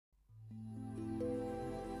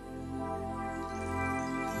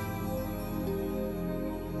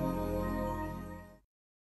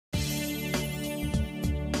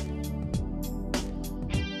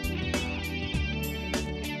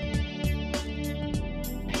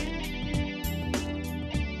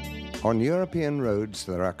On European roads,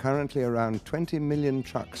 there are currently around 20 million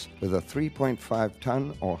trucks with a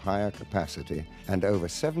 3.5-ton or higher capacity, and over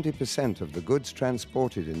 70% of the goods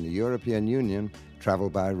transported in the European Union travel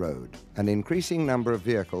by road. An increasing number of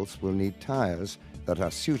vehicles will need tires that are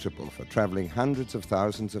suitable for traveling hundreds of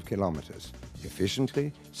thousands of kilometers,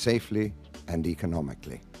 efficiently, safely, and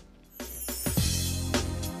economically.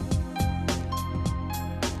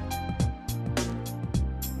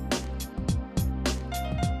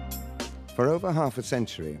 For over half a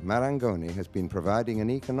century, Marangoni has been providing an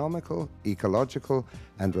economical, ecological,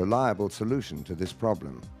 and reliable solution to this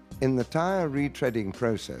problem. In the tire retreading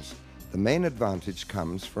process, the main advantage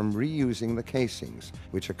comes from reusing the casings,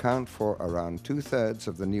 which account for around 2/3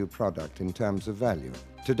 of the new product in terms of value.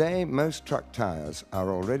 Today, most truck tires are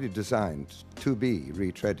already designed to be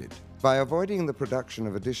retreaded. By avoiding the production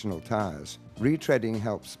of additional tires, retreading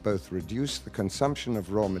helps both reduce the consumption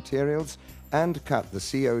of raw materials and cut the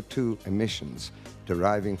CO2 emissions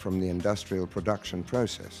deriving from the industrial production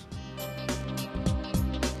process.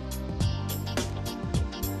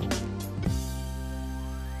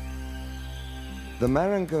 The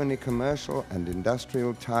Marangoni Commercial and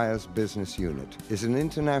Industrial Tires Business Unit is an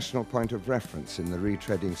international point of reference in the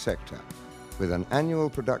retreading sector, with an annual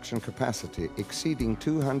production capacity exceeding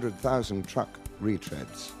 200,000 truck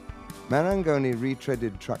retreads. Marangoni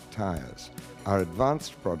retreaded truck tires are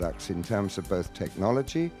advanced products in terms of both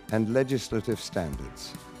technology and legislative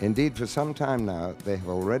standards. Indeed, for some time now, they have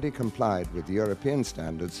already complied with European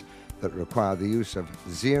standards that require the use of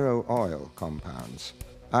zero oil compounds,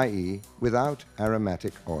 i.e. without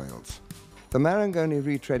aromatic oils. The Marangoni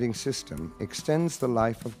retreading system extends the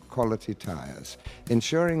life of quality tires,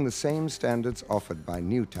 ensuring the same standards offered by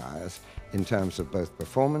new tires in terms of both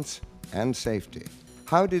performance and safety.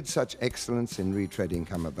 How did such excellence in retreading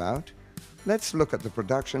come about? Let's look at the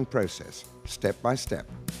production process, step by step.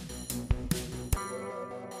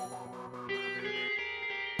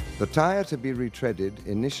 The tire to be retreaded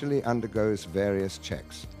initially undergoes various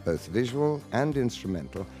checks, both visual and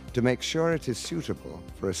instrumental, to make sure it is suitable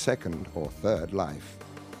for a second or third life.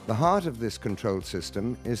 The heart of this control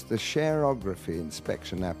system is the shareography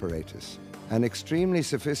inspection apparatus, an extremely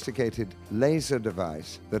sophisticated laser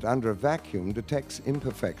device that under a vacuum detects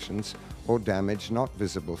imperfections or damage not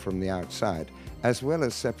visible from the outside, as well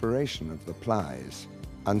as separation of the plies.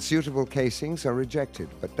 Unsuitable casings are rejected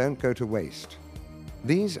but don't go to waste.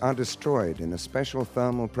 These are destroyed in a special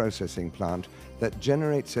thermal processing plant that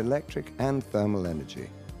generates electric and thermal energy.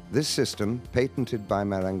 This system, patented by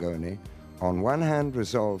Marangoni, on one hand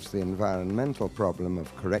resolves the environmental problem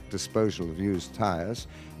of correct disposal of used tires,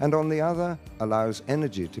 and on the other allows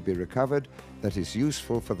energy to be recovered that is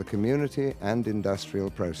useful for the community and industrial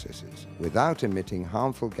processes, without emitting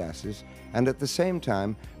harmful gases and at the same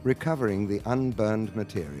time recovering the unburned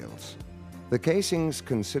materials. The casings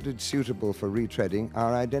considered suitable for retreading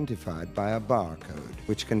are identified by a barcode,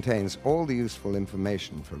 which contains all the useful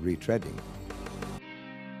information for retreading.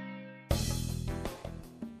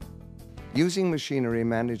 Using machinery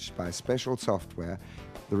managed by special software,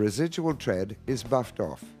 the residual tread is buffed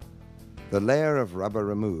off. The layer of rubber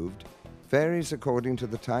removed varies according to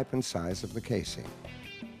the type and size of the casing.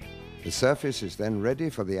 The surface is then ready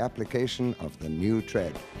for the application of the new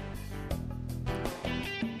tread.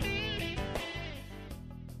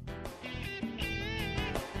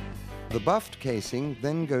 The buffed casing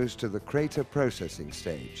then goes to the crater processing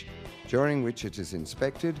stage, during which it is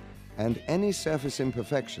inspected and any surface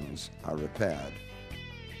imperfections are repaired.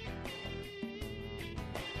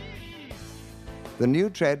 The new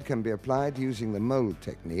tread can be applied using the mold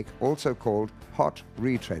technique, also called hot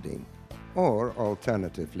retreading, or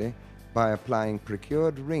alternatively, by applying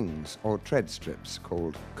procured rings or tread strips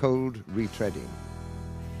called cold retreading.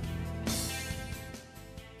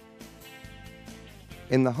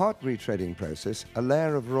 In the hot retreading process, a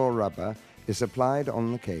layer of raw rubber is applied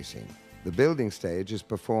on the casing. The building stage is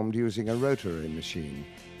performed using a rotary machine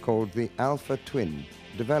called the Alpha Twin,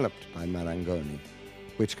 developed by Marangoni,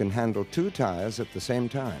 which can handle 2 tires at the same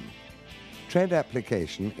time. Tread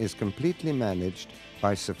application is completely managed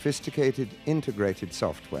by sophisticated integrated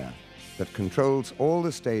software that controls all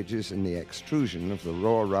the stages in the extrusion of the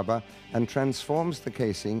raw rubber and transforms the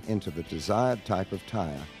casing into the desired type of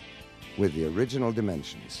tire with the original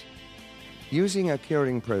dimensions. Using a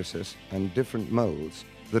curing process and different molds,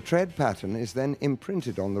 the tread pattern is then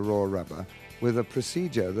imprinted on the raw rubber with a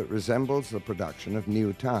procedure that resembles the production of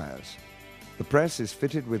new tires. The press is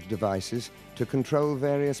fitted with devices to control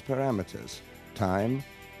various parameters: time,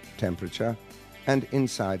 temperature, and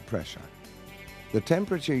inside pressure. The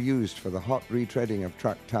temperature used for the hot retreading of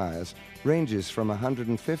truck tires ranges from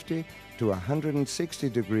 150 to 160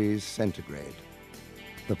 degrees centigrade.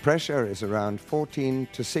 The pressure is around 14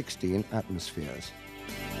 to 16 atmospheres.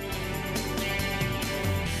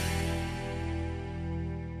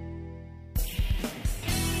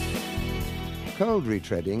 Cold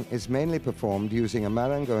retreading is mainly performed using a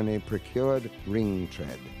Marangoni procured ring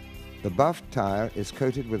tread. The buffed tire is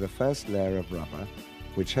coated with a first layer of rubber,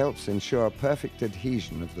 which helps ensure perfect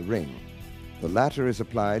adhesion of the ring. The latter is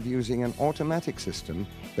applied using an automatic system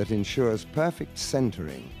that ensures perfect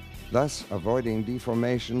centering, thus avoiding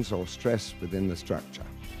deformations or stress within the structure.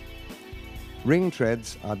 Ring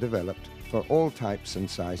treads are developed for all types and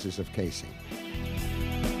sizes of casing.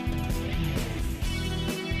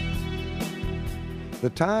 The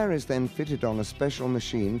tire is then fitted on a special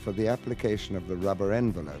machine for the application of the rubber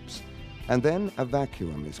envelopes, and then a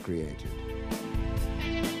vacuum is created.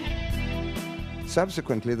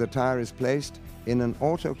 Subsequently, the tire is placed in an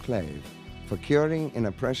autoclave for curing in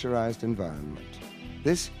a pressurized environment.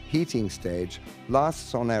 This heating stage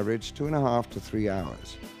lasts on average 2.5 to 3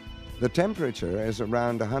 hours. The temperature is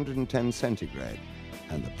around 110 centigrade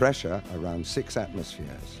and the pressure around 6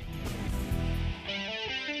 atmospheres.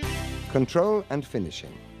 Control and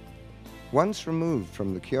finishing. Once removed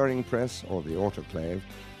from the curing press or the autoclave,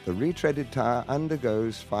 the retreaded tire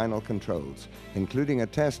undergoes final controls, including a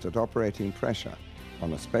test at operating pressure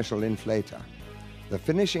on a special inflator. The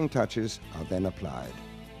finishing touches are then applied.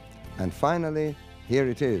 And finally, here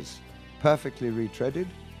it is, perfectly retreaded.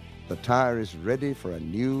 The tire is ready for a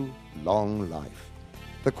new, long life.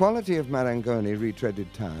 The quality of Marangoni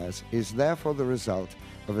retreaded tires is therefore the result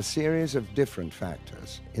of a series of different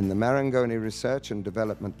factors. In the Marangoni Research and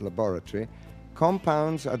Development Laboratory,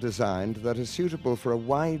 compounds are designed that are suitable for a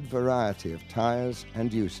wide variety of tires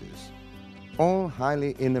and uses. All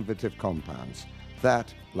highly innovative compounds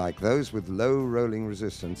that, like those with low rolling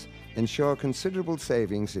resistance, ensure considerable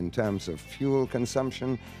savings in terms of fuel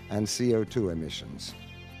consumption and CO2 emissions,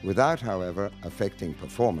 without, however, affecting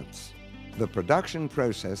performance. The production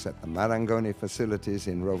process at the Marangoni facilities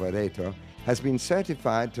in Rovereto has been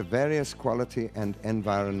certified to various quality and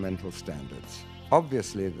environmental standards.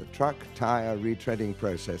 Obviously, the truck tire retreading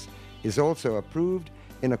process is also approved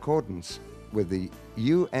in accordance with the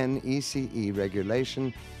UNECE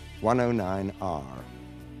Regulation 109R.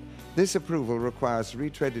 This approval requires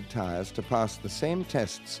retreaded tires to pass the same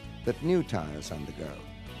tests that new tires undergo.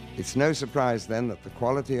 It's no surprise then that the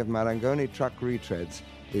quality of Marangoni truck retreads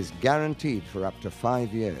is guaranteed for up to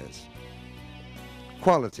 5 years.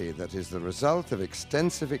 Quality that is the result of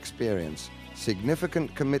extensive experience,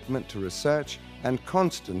 significant commitment to research, and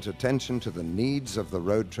constant attention to the needs of the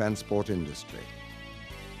road transport industry.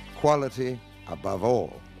 Quality, above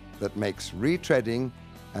all, that makes retreading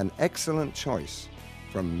an excellent choice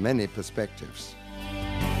from many perspectives.